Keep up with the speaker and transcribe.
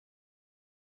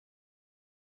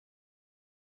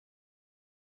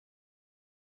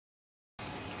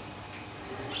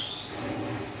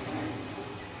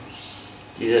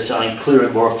Gee, that's only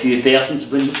clearing by a few thousandths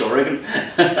of an inch, I reckon.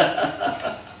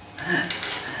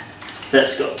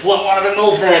 That's got one of them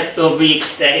off that, I'll be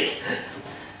ecstatic.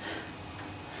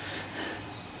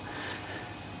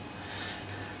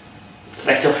 In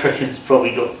fact, I reckon it's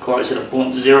probably got closer to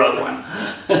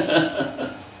 0.01.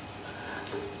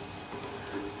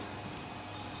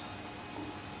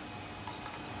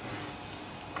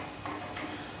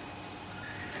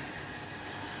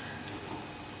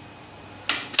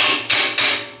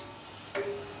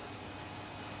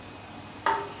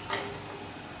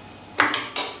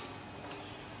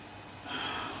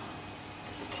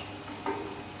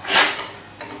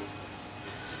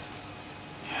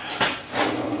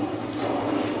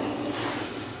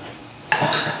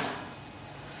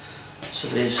 So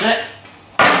there's that.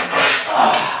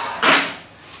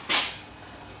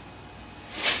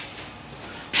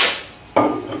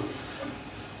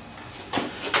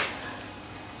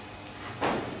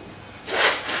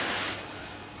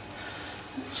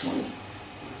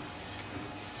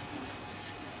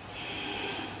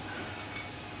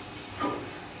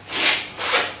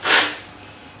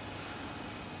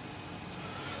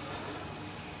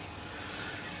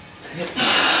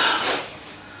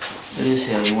 That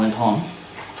is how we went on.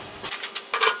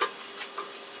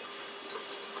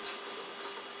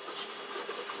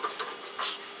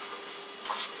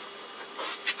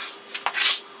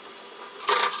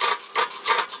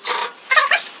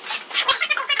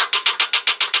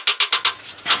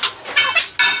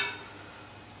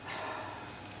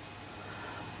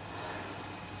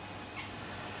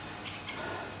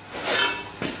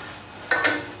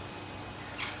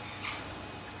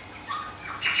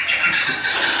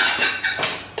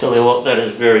 Tell you what, that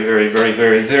is very, very, very,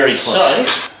 very, very close. So,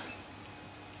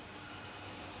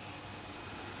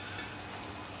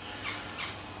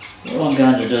 what I'm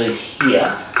going to do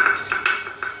here,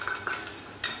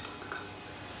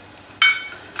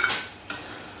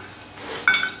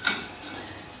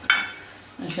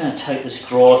 I'm just going to take this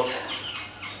groth,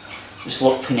 this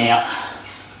lock pin out.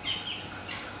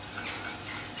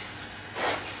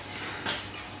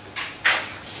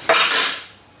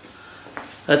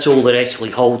 That's all that actually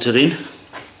holds it in.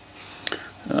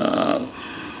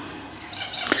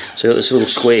 So got this little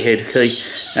square head key.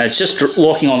 Now it's just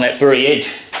locking on that very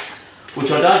edge, which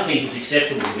I don't think is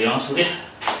acceptable, to be honest with you.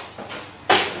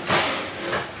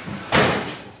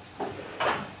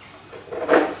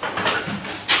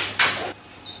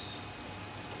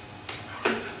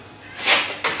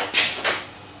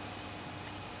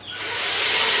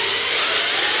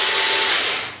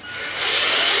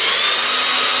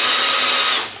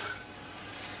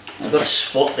 I've got a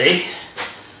spot there,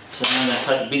 so I'm going to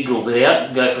take the big drill bit out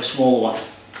and go for a smaller one.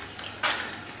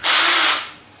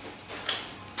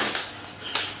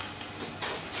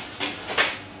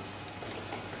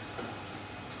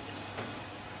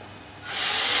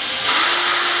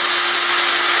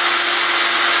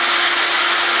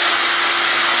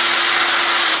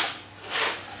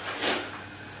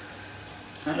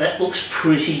 And that looks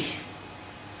pretty,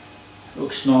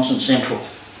 looks nice and central.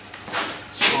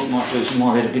 What I might do is I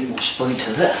might add a bit more speed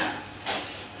to that.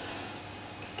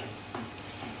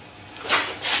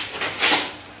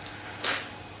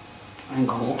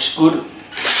 Angle looks good.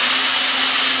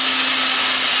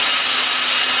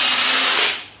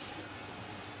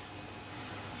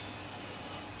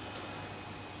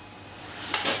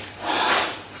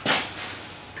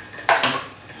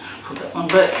 Put that one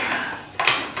back.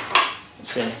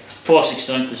 So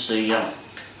 5/16 is the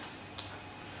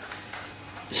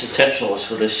it's a tap size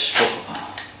for this spot.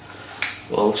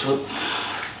 Well, looks good.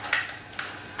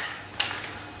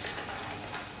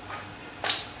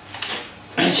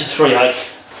 It's a 3/8.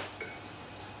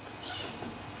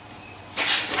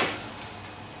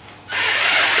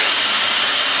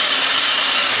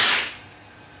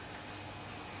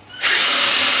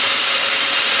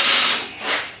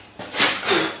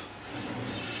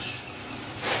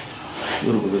 A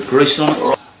little bit of grease on it.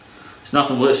 There's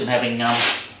nothing worse than having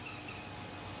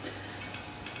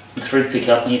thread pick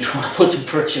up when you're trying to put some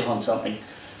pressure on something.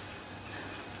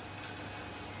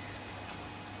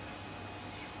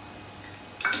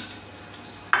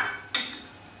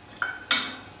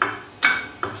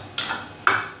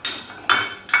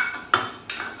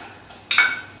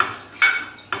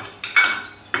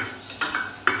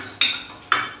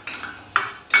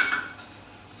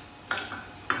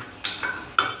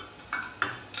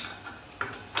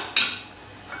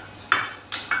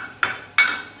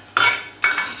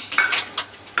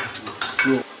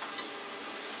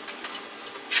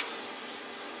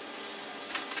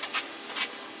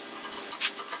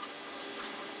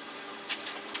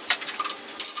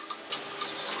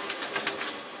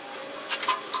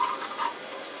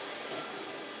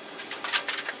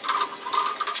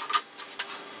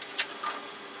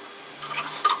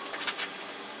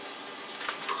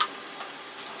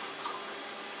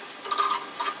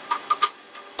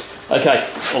 Okay,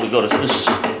 all we've got is this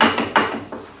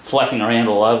flapping around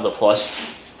all over the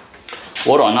place.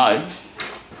 What I know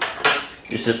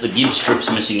is that the Gibbs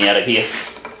strip's missing out of here.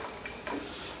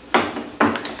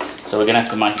 So we're going to have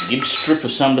to make a Gibbs strip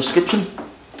of some description.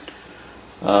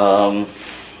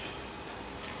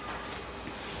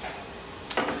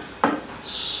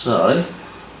 So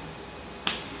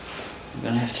I'm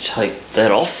going to have to take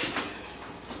that off.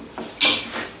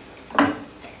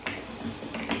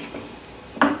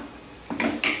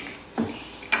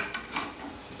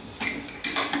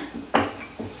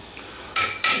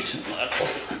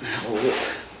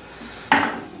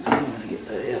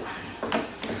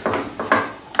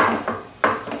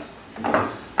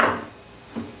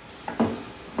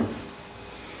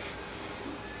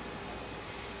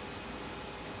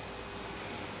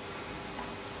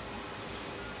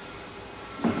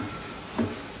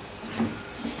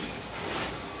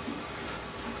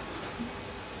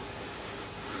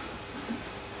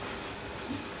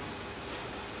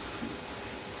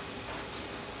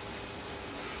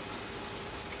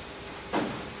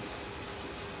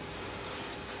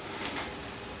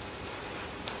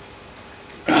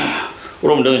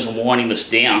 What I'm doing is I'm winding this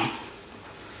down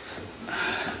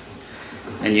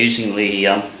and using the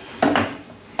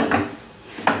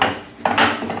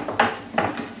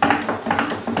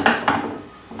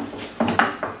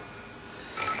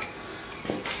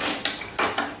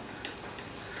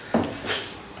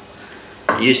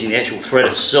actual thread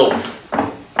itself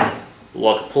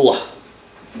like a puller,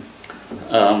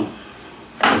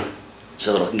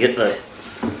 so that I can get the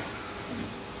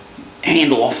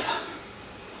handle off.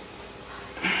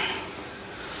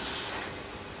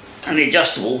 And the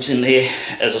adjustable's in there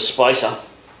as a spacer.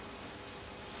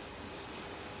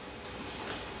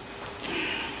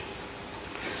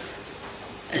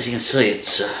 As you can see,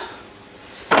 it's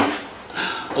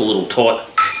a little tight.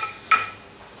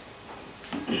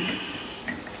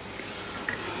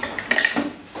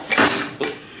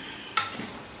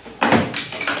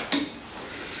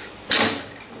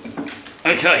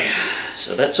 Okay,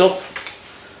 so that's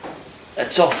off.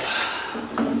 That's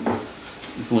off.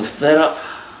 You can lift that up.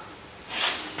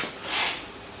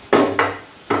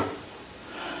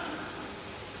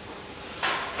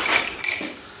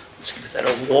 Let's give that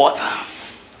a wipe.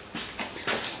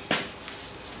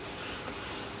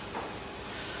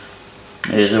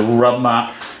 There's a rub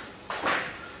mark.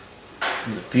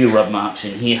 There's a few rub marks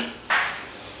in here.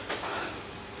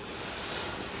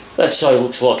 That so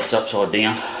looks like it's upside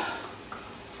down.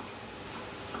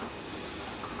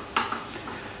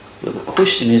 But the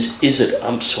question is it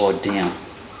upside down?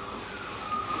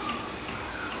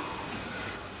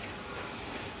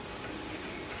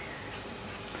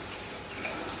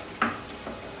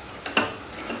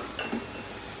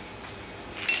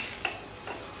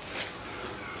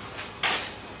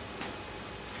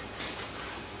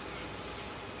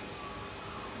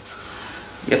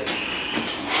 Yep,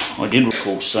 I did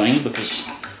recall seeing, because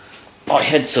I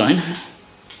had seen.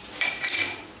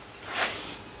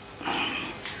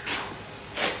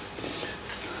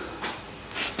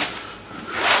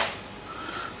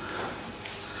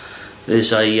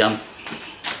 There's a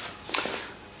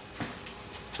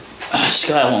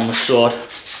scale on the side.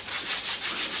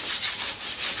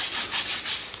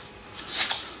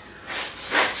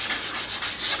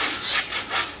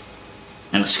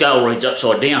 And the scale reads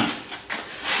upside down.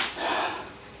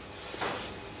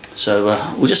 So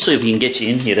we'll just see if we can get you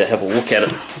in here to have a look at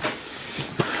it.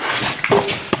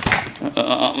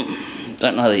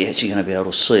 Don't know that you're actually going to be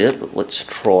able to see it, but let's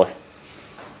try.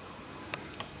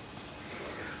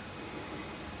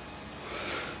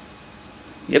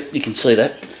 Yep, you can see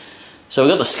that. So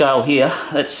we've got the scale here,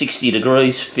 that's 60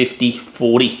 degrees, 50,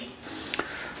 40.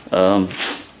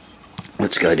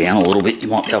 Let's go down a little bit, you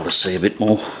might be able to see a bit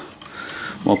more.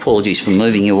 My apologies for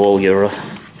moving you while you're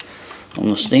on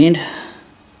the stand.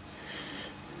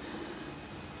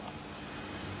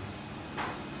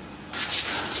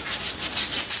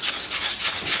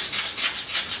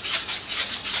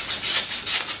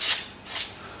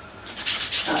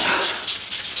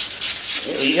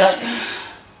 There we go.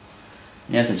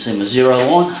 Now I can see my zero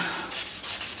line.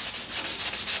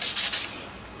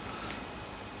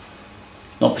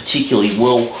 Not particularly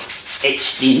well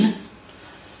etched in,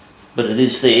 but it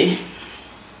is there.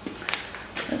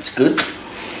 That's good.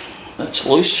 That's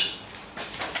loose.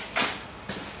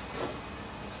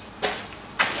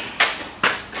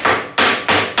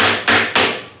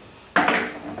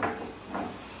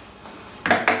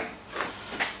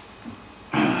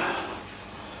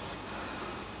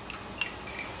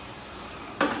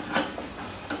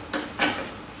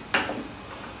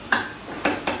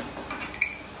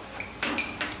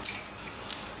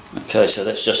 Okay, so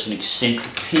that's just an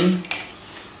eccentric pin.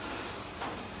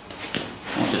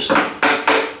 I'll just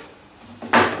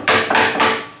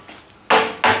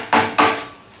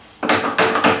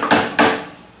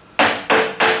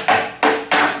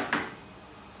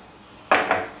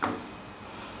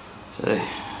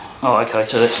oh, okay,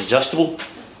 so that's adjustable.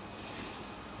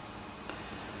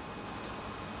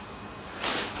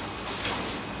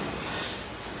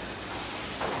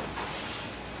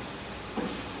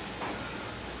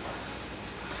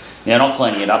 Now, not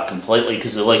cleaning it up completely,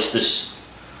 because at least this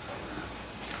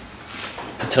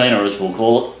patina, as we'll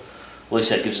call it, at least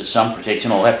that gives it some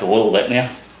protection. I'll have to oil that now.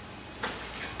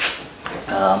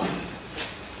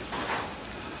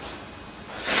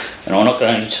 And I'm not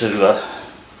going to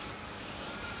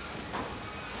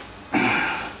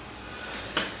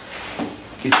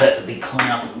give that a big clean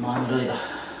up at the moment either.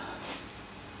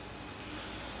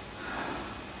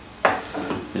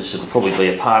 This will probably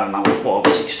be a part another 5 or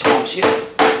 6 times yet.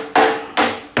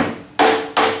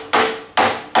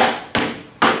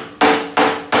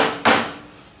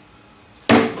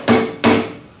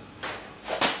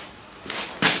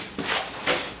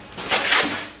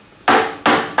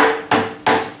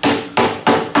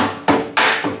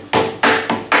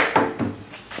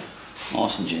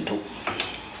 Nice and gentle.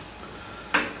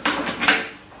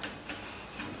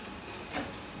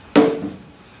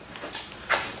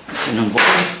 It's in and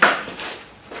bottom.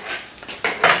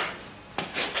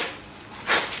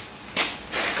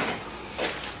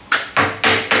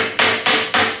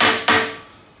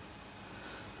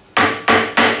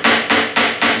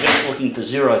 I'm just looking for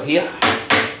 0 here.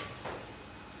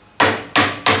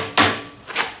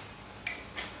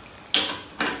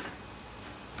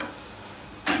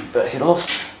 Back it off.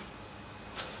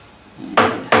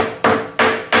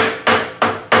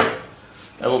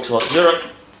 That looks like 0.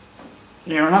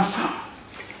 Near enough.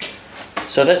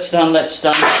 So that's done, that's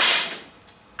done.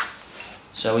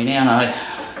 So we now know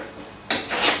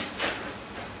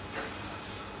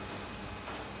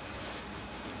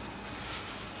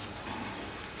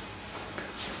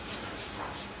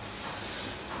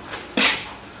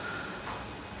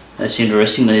that's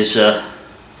interesting. There's a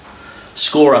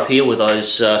score up here where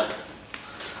those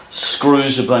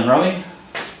screws have been rubbing,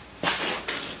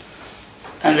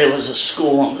 and there was a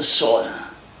score on this side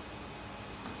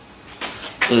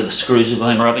where the screws have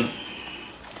been rubbing.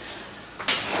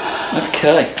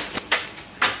 Okay.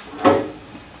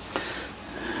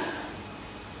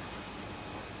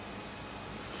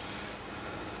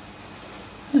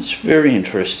 That's very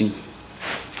interesting.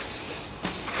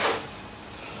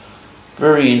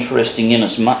 Very interesting in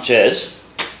as much as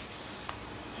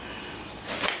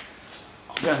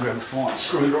I'll go and grab a fine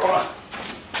screwdriver.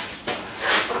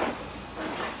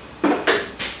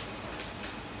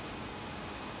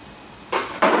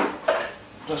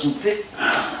 Doesn't fit.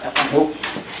 That one will.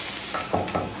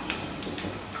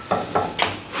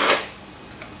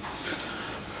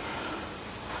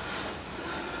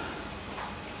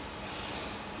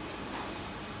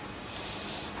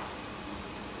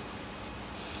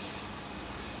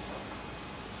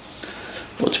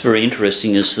 What's very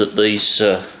interesting is that these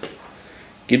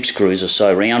Gibbs screws are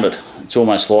so rounded. It's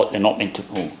almost like they're not meant to.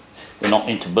 Oh, they're not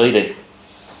meant to be there.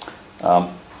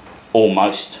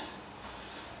 Almost.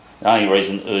 The only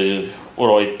reason,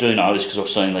 what I do know is because I've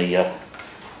seen a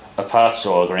parts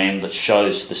diagram that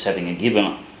shows this having a gib in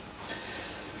it.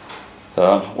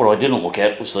 What I didn't look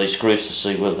at was these screws to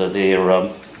see whether they're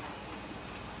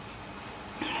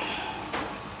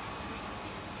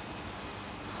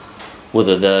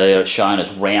shown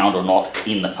as round or not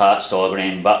in the parts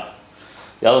diagram. But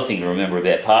the other thing to remember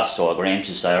about parts diagrams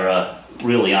is they're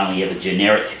really only ever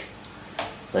generic.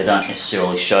 They don't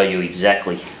necessarily show you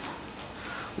exactly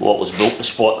what was built,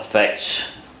 despite the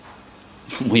fact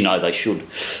we know they should.